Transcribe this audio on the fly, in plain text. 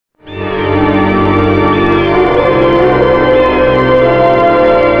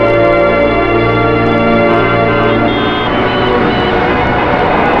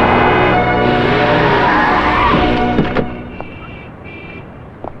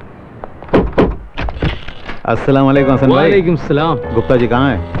अस्सलाम वालेकुम हसन भाई। वालेकुम सलाम। गुप्ता जी कहाँ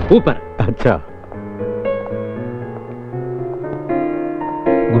है? ऊपर। अच्छा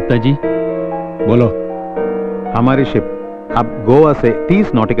गुप्ता जी बोलो। हमारी शिप अब गोवा से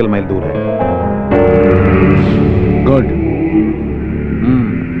 30 नॉटिकल माइल दूर है। गुड।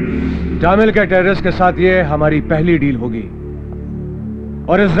 तामिल के टेररिस्ट के साथ ये हमारी पहली डील होगी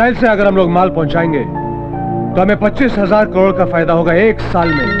और इजराइल से अगर हम लोग माल पहुंचाएंगे तो हमें 25,000 करोड़ का फायदा होगा एक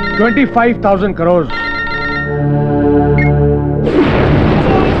साल में। 25,000 करोड़।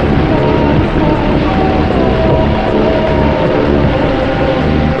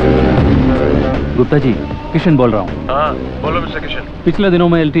 गुप्ता जी किशन बोल रहा हूँ। हाँ बोलो मिस्टर किशन। पिछले दिनों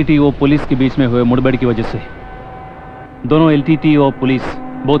में एलटीटी और पुलिस के बीच में हुए मुठभेड़ की वजह से दोनों एलटीटी और पुलिस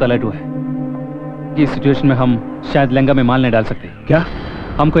बहुत अलर्ट हुए हैं। इस सिचुएशन में हम शायद लंका में माल नहीं डाल सकते। क्या?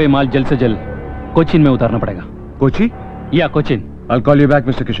 हमको ये माल जल्द से जल्द कोचिन में उतारना पड़ेगा। कोची? या Cochin. I'll call you back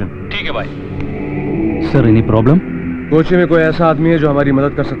mister Kishan. ठीक है भाई। Sir any problem? कोची में कोई ऐसा आदमी है जो हमारी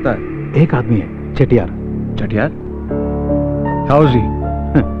मदद कर सकता है? एक आदमी है, चटियार। चटियार? How is he?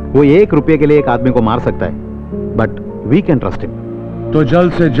 वो 1 रुपये के लिए एक आदमी को मार सकता है, but we can trust him. तो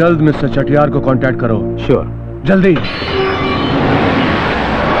जल्द से जल्द मिस्टर चटियार को कांटेक्ट करो। श्योर। जल्दी।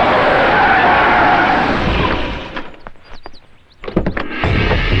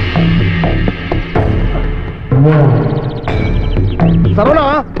 சரவணா,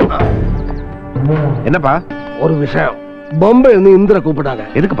 என்னப்பா? ஒரு விஷயம். பாம்பே இருந்து இந்திர கூப்பிட்டாங்க.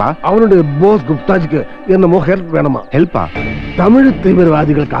 எதுக்குப்பா? அவனுடைய போஸ் குப்தாஜிக்கு என்னமோ ஹெல்ப் வேணுமா? ஹெல்ப்பா? தமிழ்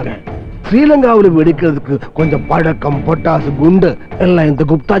தீவிரவாதிகளுக்காக ஸ்ரீலங்காவில் வெடிக்கிறதுக்கு கொஞ்சம் பழக்கம், பொட்டாசு, குண்டு எல்லாம் இந்த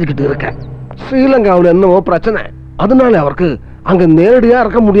குப்தாஜி கிட்ட இருக்க. ஸ்ரீலங்காவில் என்னவோ பிரச்சனை, அதனால அவருக்கு அங்க நேரடியா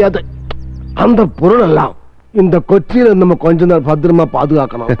இருக்க முடியாது. அந்த பொருள் எல்லாம் இந்த கொச்சியில நம்ம கொஞ்ச நாள் பத்திரமா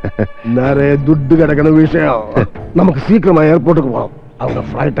பாதுகாக்கணும். நிறைய துட்டு கிடக்கணும் விஷயம். நமக்கு சீக்கிரமா ஏர்போர்ட்டுக்கு போகணும். அவங்க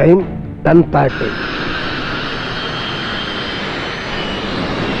ஃபிளைட் டைம் 10:30.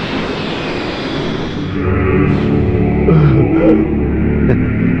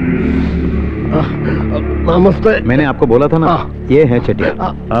 नमस्ते। मैंने आपको बोला था ना, ये है चटियार।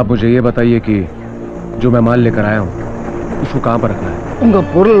 आप मुझे ये बताइए कि जो मैं माल लेकर आया हूँ उसको कहाँ पर रखना है? உங்க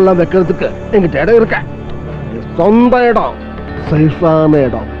பொருள் எல்லாம் வைக்கிறதுக்கு எங்கிட்ட இடம் இருக்க. சொந்த இடம், சேஃபான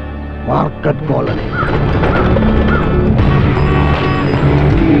இடம், மார்க்கெட் காலனி.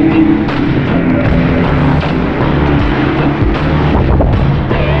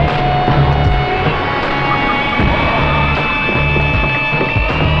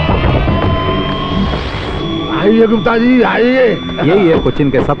 आइए गुप्ता जी आइए। यही है कोचिन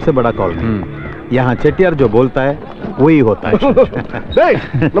के सबसे बड़ा कॉलोनी। यहाँ चटियार जो बोलता है वही होता है।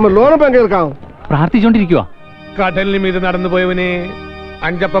 நம்ம லோன பேங்க் இருக்கான். പ്രാർത്ഥിച്ചോണ്ടിരിക്കുക. കടലിന് മീത് നടന്നു പോയവനെ,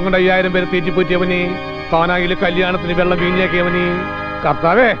 അഞ്ചപ്പം കൊണ്ട് 5000 പേര് തീറ്റിപ്പൂറ്റിയവന്, കാനായിലെ കല്യാണത്തിന് വെള്ളം വീഞ്ഞാക്കിയവന്.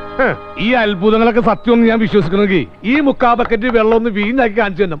 കർത്താവേ, ഈ അത്ഭുതങ്ങളൊക്കെ സത്യമൊന്നും ഞാൻ വിശ്വസിക്കണമെങ്കിൽ ഈ 3/4 ബക്കറ്റ് വെള്ളം ഒന്ന് വീഞ്ഞാക്കി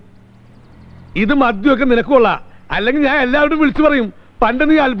കാണിച്ചു തന്നെ. ഇത് മദ്യമൊക്കെ നിനക്കുള്ള, അല്ലെങ്കിൽ ഞാൻ എല്ലാവരും വിളിച്ചു പറയും പണ്ട്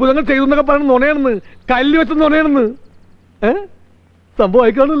നീ അത്ഭുതങ്ങൾ ചെയ്തു എന്നൊക്കെ പറയുന്നത് നുണയാണെന്ന്, കല്ല് വെച്ച നുണയാണെന്ന്. സംഭവം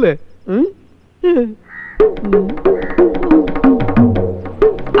ആയിക്കാണല്ലേ?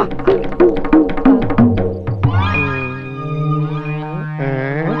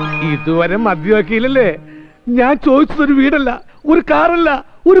 ഇതുവരെ മദ്യമാക്കിയില്ലല്ലേ? ഞാൻ ചോദിച്ചതൊരു വീടല്ല, ഒരു കാറല്ല,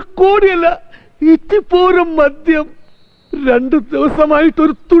 ഒരു കോടിയല്ല, ഇത്തിപ്പോരും മദ്യം. 2 ദിവസമായിട്ട്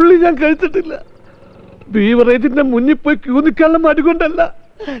ഒരു തുള്ളി ഞാൻ കഴിച്ചിട്ടില്ല. ബീവറേജിന്റെ മുന്നിൽ പോയി ക്യൂ നിൽക്കാനുള്ള മടി കൊണ്ടല്ല,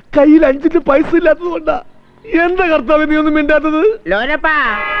 കയ്യിൽ 5 പൈസ ഇല്ലാത്തത് കൊണ്ടാ. എന്താ കർത്താവ് നീ ഒന്നും മിണ്ടാത്തത്?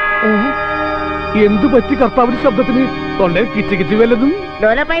 എന്തു പറ്റി കർത്താവിന്റെ ശബ്ദത്തിന്? തൊണ്ടേ കിച്ച് കിച്ച് വല്ലതും?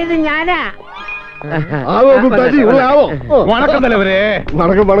 ഞാനാ. ஆவோ குப்தாஜி, உள்ள ஆவோ. வணக்கம் தலைவரே.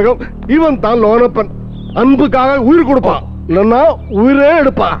 வணக்கம் வணக்கம். இவன் தான் லோனப்பன். அன்புக்காக உயிர் கொடுப்பான், இல்லன்னா உயிரே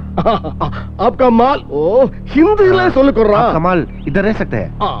எடுப்பான். आपका माल ओ हिंदीல சொல்லி கொடுறா. कमाल इधर रह सकते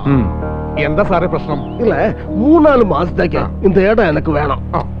हैं? എന്താ സാറേ പ്രശ്നം? இல்ல 3-4 മാസത്തേക്ക് இந்த இடம் எனக்கு வேணும்.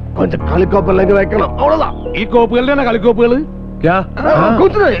 கொஞ்சம் களிக்கோப்பெல்லாம் வைக்கணும், அவ்வளவுதான். ഈ കോപ്പുകളുടെ കളിക്കോപ്പുകള്?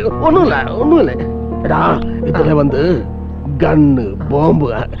 கொஞ்சம் ஒண்ணும் இல்ல. எடா இதுல வந்து கன்னு, பாம்பு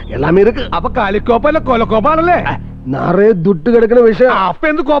எல்லாமே இருக்கு. അപ്പൊ കളിക്കോപ്പല്ല കൊലക്കോപ്പാണല്ലേ? நிறைய துட்டு கிடக்குற விஷயம். അപ്പൊ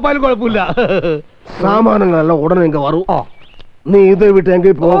എന്ത് കോപ്പാലും കുഴപ്പമില്ല. சாமானங்கள் எல்லாம் உடனே இங்க வரும். நீ இதை விட்டு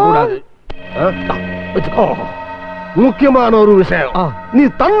எங்கேயும் போக கூடாது. முக்கியமான ஒரு விஷயம், நீ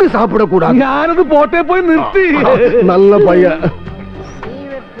தண்ணி சாப்பிட கூடாது. ഞാനത് പോട്ടെ പോയി നിർത്തി. நல்ல பையன்.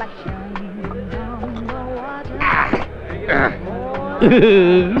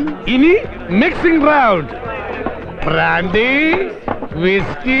 ഇനി mixing round. Brandy,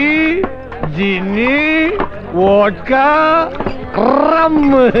 whisky, ജിന്നി, vodka, rum.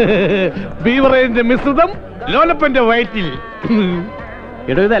 ബീവറേജിന്റെ മിശ്രിതം ലോലപ്പന്റെ വയറ്റിൽ.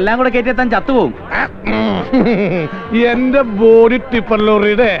 എടോ ഇതെല്ലാം കൂടെ കയറ്റിയെത്താൻ ചത്തുപോകും. എന്റെ ബോഡി ടിപ്പർ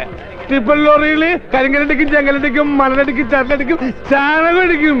ലോറിയില് കരിങ്കലടിക്കും ചെങ്കലടിക്കും മണലടിക്കും ചരലടിക്കും ചാണകം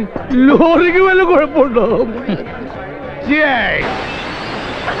അടിക്കും. ലോറിക്ക് വല്ല കുഴപ്പമുണ്ടോ?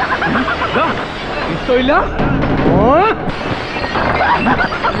 ഇഷ്ടമില്ല,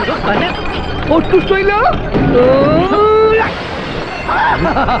 ഒട്ടും ഇഷ്ടമില്ല.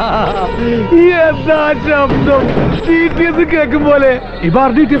 എന്താ ശബ്ദം? DTS കേൾക്കും പോലെ. ഇപ്പൊ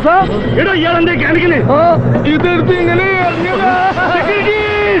DTS ഇയാളെന്തേ കാണിക്കണേ? ഇതെടുത്ത് ഇങ്ങനെ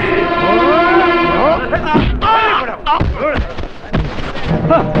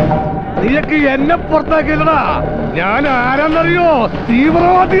നീയൊക്കെ എന്നെ പുറത്താക്കിയല്ലടാ. ഞാൻ ആരാന്നറിയോ?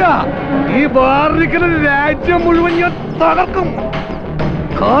 തീവ്രവാദിയാ. ഈ ബാറിരിക്കുന്ന രാജ്യം മുഴുവൻ ഞാൻ തകർക്കും.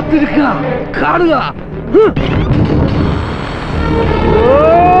 കാത്തിരിക്കുക, കാണുക.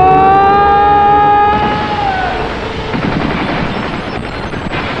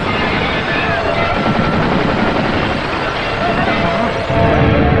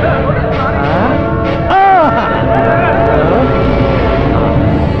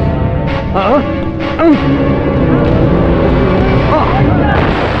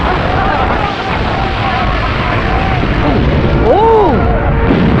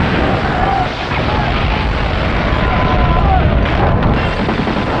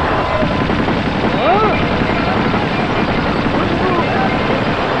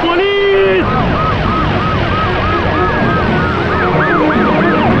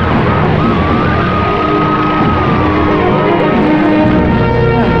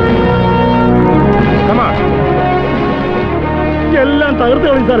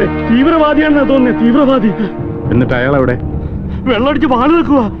 സാറേ, തീവ്രവാദിയാണെന്നാ തോന്നുന്നത്. തീവ്രവാദി. എന്നിട്ട് അയാൾ എവിടെ? വെള്ളമടിച്ച് വാള്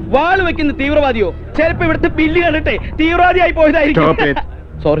വെക്കുക. വാള് വെക്കുന്ന തീവ്രവാദിയോ? ചിലപ്പോ ഇവിടുത്തെ ബില്ല് കണ്ടിട്ടെ തീവ്രവാദിയായി പോയതായിരിക്കും.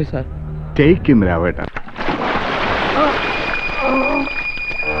 Sorry sir.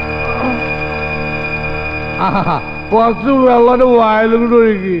 കുറച്ച് വെള്ളം വായലും കൂടെ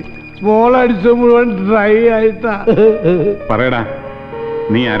ഒഴുകി. സ്മോൾ അടിച്ച മുഴുവൻ ഡ്രൈ ആയിട്ടാ. പറയടാ,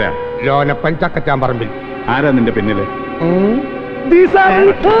 നീ ആരാ? ലോനപ്പൻ ചക്കച്ചാമ്പറമ്പിൽ. ആരാ നിന്റെ പിന്നില്?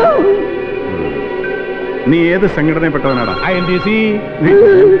 നീ ഏത് സംഘടനപ്പെട്ടവനാടാ? INTC.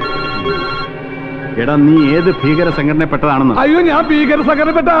 എടാ, നീ ഏത് ഭീകര സംഘടനപ്പെട്ടതാണെന്ന്? അയ്യോ, ഞാൻ ഭീകര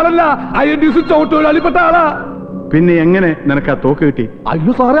സംഘടനപ്പെട്ട ആളല്ല. INTC ചവിട്ടൊഴിലാളിപ്പെട്ട ആളാ. പിന്നെ എങ്ങനെ നിനക്ക് ആ തോക്ക് കിട്ടി?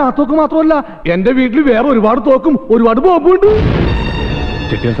 അയ്യോ സാറേ, ആ തോക്ക് മാത്രമല്ല, എന്റെ വീട്ടിൽ വേറെ ഒരുപാട് തോക്കും ഒരുപാട് ബോംബുണ്ട്.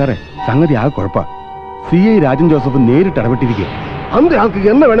 ചെട്ടിയ സാറേ, സംഗതി ആ കുഴപ്പ. CI രാജൻ ജോസഫ് നേരിട്ട് ഇടപെട്ടിരിക്കുക. அந்த ஆளுக்கு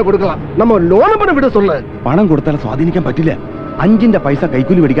என்ன வேணும் கொடுக்கலாம். நம்ம லோன் பண்ண விட சொல்ல. പണം കൊടുത്താൽ സ്വാധീനിക്കാൻ പറ്റില്ല. 5ന്റെ പൈസ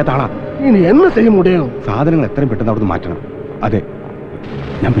കൈക്കൂലി മേടിക്കാത്ത ആളാ. ഇനി என்ன செய்ய முடியும்? സാധനങ്ങൾ എത്രയും പെട്ടെന്ന് അവിടുന്ന് മാറ്റണം. അതെ,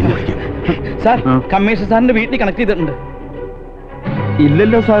 ഞാൻ പിന്നെ വിളിക്കാം. സാർ, കമ്മീഷണർ സാറിന്റെ വീട്ടിൽ കണക്ട് ചെയ്തിട്ടുണ്ട്.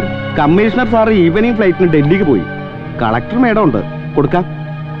 ഇല്ലല്ലോ സാർ, കമ്മീഷണർ സാർ ഈവനിങ് ഫ്ലൈറ്റിന് ഡൽഹിക്ക് പോയി. കളക്ടർ മേഡം ഉണ്ട്, കൊടുക്കാം.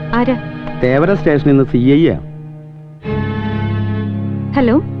 തേവര സ്റ്റേഷനിൽ നിന്ന് CI.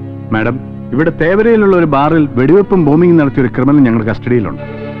 ഹലോ മാഡം, ഇവിടെ തേവരയിലുള്ള ഒരു ബാറിൽ വെടിവെപ്പും ബോംബിംഗ് നടത്തിയ ഒരു ക്രിമിനൽ ഞങ്ങളുടെ കസ്റ്റഡിയിലുണ്ട്.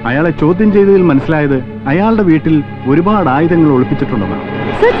 അയാളെ ചോദ്യം ചെയ്തതിൽ മനസ്സിലായത് അയാളുടെ വീട്ടിൽ ഒരുപാട് ആയുധങ്ങൾ ഒളിപ്പിച്ചിട്ടുണ്ടെന്നാണ്.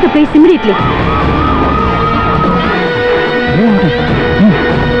 Search the place immediately.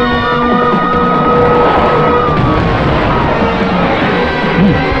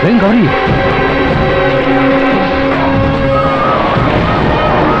 Gauri,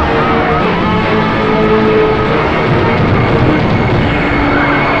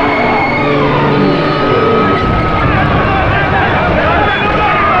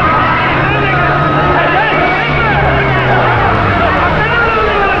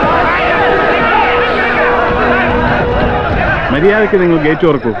 മര്യാദയ്ക്ക് നിങ്ങൾ ഗേറ്റ്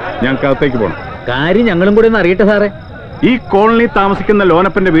തുറക്കൂ, ഞാൻ അകത്തേക്ക് പോകണം. കാര്യം ഞങ്ങളും കൂടെ ഒന്ന് അറിയട്ടെ സാറേ. ഈ കോളനി താമസിക്കുന്ന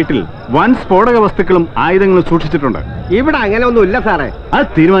ലോനപ്പന്റെ വീട്ടിൽ വൻ സ്ഫോടക വസ്തുക്കളും ആയുധങ്ങളും സൂക്ഷിച്ചിട്ടുണ്ട്. ഇവിടെ അങ്ങനെ ഒന്നും ഇല്ല സാറേ. അത്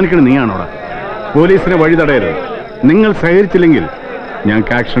തീരുമാനിക്കണം നീയാണോടാ. പോലീസിനെ വഴി തടയരുത്. നിങ്ങൾ സഹകരിച്ചില്ലെങ്കിൽ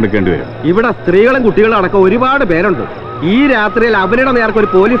ഞങ്ങൾക്ക് ആക്ഷൻ എടുക്കേണ്ടി വരും. ഇവിടെ സ്ത്രീകളും കുട്ടികളും അടക്കം ഒരുപാട് പേരുണ്ട്. ഈ രാത്രിയിൽ അവരുടെ നേർക്ക് ഒരു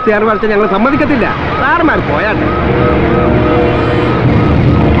പോലീസ് ചേർവാഴ്ച ഞങ്ങൾ സമ്മതിക്കത്തില്ല. സാറുമാർ പോയാട്ടെ.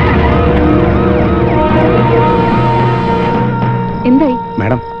 എന്തായി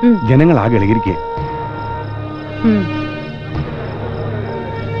മാഡം? ജനങ്ങൾ ആകെ ഇളകിയിരിക്കുക.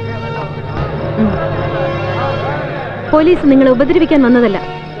 പോലീസ് നിങ്ങളെ ഉപദ്രവിക്കാൻ വന്നതല്ല.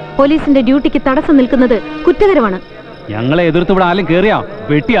 പോലീസിന്റെ ഡ്യൂട്ടിക്ക് തടസ്സം നിൽക്കുന്നത് കുറ്റകരമാണ്. ഞങ്ങളെ എതിർത്ത് ഇവിടെ ആരും കേറിയാ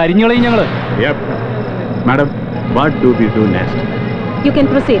വെട്ടി അരിഞ്ഞോളയും ഞങ്ങള്. Madam, what do we do next? You can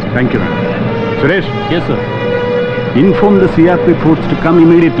proceed. Thank you, madam. Suresh. Yes, sir. Inform the CRP force to come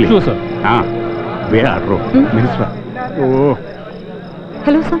immediately. Sure, sir. Where are you? Minister. Oh.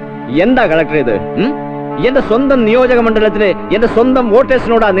 Hello sir. എന്താ collector ഇത്? എന്റെ സ്വന്തം നിയോജക മണ്ഡലത്തിലെ എന്റെ സ്വന്തം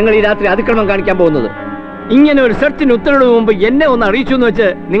വോട്ടേഴ്സിനോടാ നിങ്ങൾ ഈ രാത്രി അതിക്രമം കാണിക്കാൻ പോകുന്നത്. ഇങ്ങനെ ഒരു സെർച്ചിന് ഉത്തരവിന് മുമ്പ് എന്നെ ഒന്ന് അറിയിച്ചു എന്ന് വെച്ച്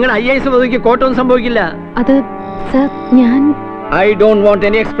നിങ്ങൾ IAS പദവിക്ക് കോട്ടൊന്നും സംഭവിക്കില്ല. അത് സർ, ഞാൻ I don't want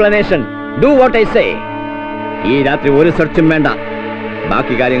any explanation. Do what I say. ഈ രാത്രി ഒരു സെർച്ചും വേണ്ട.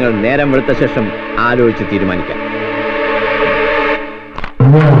 ബാക്കി കാര്യങ്ങൾ നേരം വെളുത്ത ശേഷം ആലോചിച്ച് തീരുമാനിക്കാം.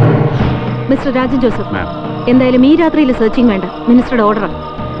 മിസ്റ്റർ രാജൻ ജോസഫ്, എന്തായാലും ഈ രാത്രിയിൽ സെർച്ചിങ് വേണ്ട. മിനിസ്റ്ററുടെ ഓർഡറാണ്.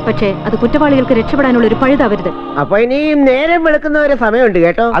 പക്ഷേ അത് കുറ്റവാളികൾക്ക് രക്ഷപ്പെടാനുള്ള ഒരു പഴുതാവരുത്. അപ്പൊ ഇനി നേരം വെളുക്കുന്നവരെ സമയമുണ്ട്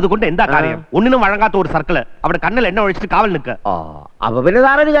കേട്ടോ. അതുകൊണ്ട് എന്താ കാര്യം? ഒന്നിനും വഴങ്ങാത്ത ഒരു സർക്കിള് അവിടെ കണ്ണിൽ എണ്ണ ഒഴിച്ചിട്ട് കാവൽ നിൽക്കുക. അപ്പൊ പിന്നെ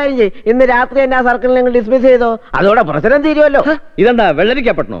സാറൊരു കാര്യം ചെയ്യും, ഇന്ന് രാത്രി തന്നെ ആ സർക്കിളിൽ നിങ്ങൾ ഡിസ്മിസ് ചെയ്തോ, അതോടെ പ്രശ്നം തീരുമല്ലോ. ഇതെന്താ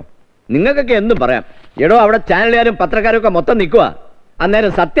വെള്ളരിക്കപ്പെടണോ? നിങ്ങൾക്കൊക്കെ എന്തും പറയാം. എടോ, അവിടെ ചാനലുകാരും പത്രക്കാരും ഒക്കെ മൊത്തം നിൽക്കുക.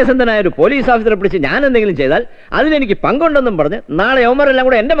 അന്നേരം സത്യസന്ധനായ ഒരു പോലീസ് ഓഫീസറെ പിടിച്ച് ഞാൻ എന്തെങ്കിലും ചെയ്താൽ അതിനെനിക്ക് പങ്കുണ്ടെന്നും പറഞ്ഞ് നാളെ യവന്മാരെല്ലാം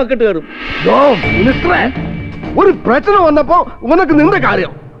കൂടെ എന്റെ മക്കിട്ട് കയറും. ഒരു പ്രശ്നം വന്നപ്പോ ഉനക്ക് നിന്റെ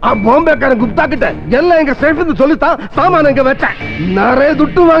കാര്യം ആ ബോംബേക്കാരൻ ഗുപ്താക്കിട്ട് എല്ലാം എங்க சேஃப்னு சொல்லித்தான் சாமான எங்க வெச்சேன். நிறைய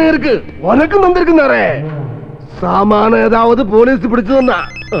துட்டு வாங்கி இருக்கு, உனக்கு வந்திருக்கு நிறைய சாமான. ஏதாவது போலீஸ் பிடிச்சதுன்னா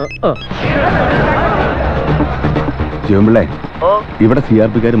ജീവൻപിള്ളേ, ഇവിടെ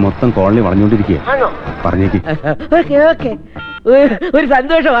CRPക്കാർ മൊത്തം കോളനി വളഞ്ഞുകൊണ്ടിരിക്കുക. പറഞ്ഞേക്ക്. ഒരു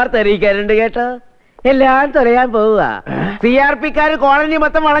സന്തോഷ വാർത്ത അറിയിക്കാറുണ്ട് കേട്ടോ. എല്ലാം തുറയാൻ പോവുക. CRPക്കാര് കോളനി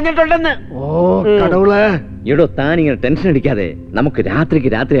മൊത്തം വളഞ്ഞിട്ടുണ്ടെന്ന്. എടോ, താൻ ഇങ്ങനെ ടെൻഷൻ അടിക്കാതെ നമുക്ക് രാത്രിക്ക്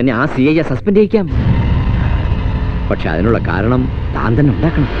രാത്രി തന്നെ ആ CIയെ സസ്പെൻഡ് ചെയ്യിക്കാം. പക്ഷെ അതിനുള്ള കാരണം താൻ തന്നെ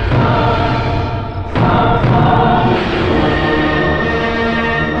ഉണ്ടാക്കണം.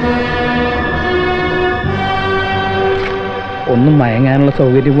 ഒന്നും മയങ്ങാനുള്ള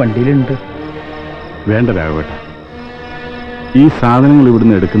സൗകര്യം വണ്ടിയിലുണ്ട്. വേണ്ട രാഘവേട്ട, ഈ സാധനങ്ങൾ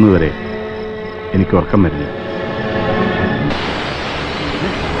ഇവിടുന്ന് എടുക്കുന്നതുവരെ എനിക്ക് ഉറക്കം വരില്ല.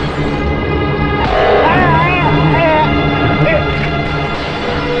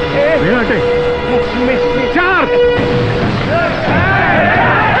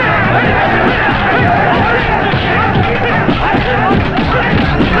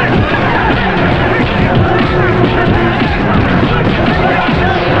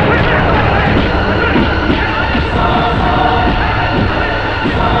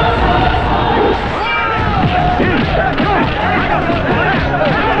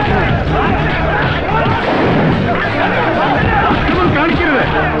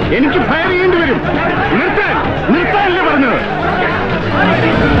 എനിക്ക് ഫയർ ചെയ്യേണ്ടി വരും. നിർത്താനല്ലേ പറഞ്ഞത്?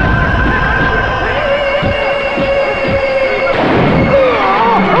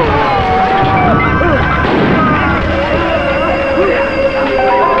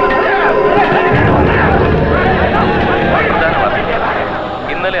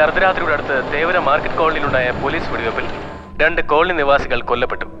 ഇന്നലെ അർദ്ധരാത്രിയുടെ അടുത്ത് തേവര മാർക്കറ്റ് കോളനിയിലുണ്ടായ പോലീസ് വെടിവെപ്പിൽ 2 കോളനി നിവാസികൾ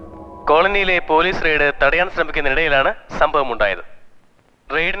കൊല്ലപ്പെട്ടു. കോളനിയിലെ പോലീസ് റെയ്ഡ് തടയാൻ ശ്രമിക്കുന്നതിനിടയിലാണ് സംഭവമുണ്ടായത്.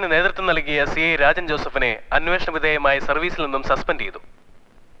 റെയ്ഡിന് നേതൃത്വം നൽകിയ CI രാജൻ ജോസഫിനെ അന്വേഷണ വിധേയമായി സർവീസിൽ നിന്നും സസ്പെൻഡ് ചെയ്തു.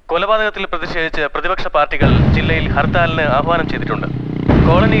 കൊലപാതകത്തിൽ പ്രതിഷേധിച്ച് പ്രതിപക്ഷ പാർട്ടികൾ ജില്ലയിൽ ഹർത്താലിന് ആഹ്വാനം ചെയ്തിട്ടുണ്ട്.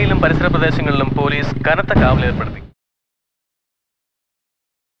 കോളനിയിലും പരിസര പ്രദേശങ്ങളിലും പോലീസ് കനത്ത കാവലേർപ്പെടുത്തി.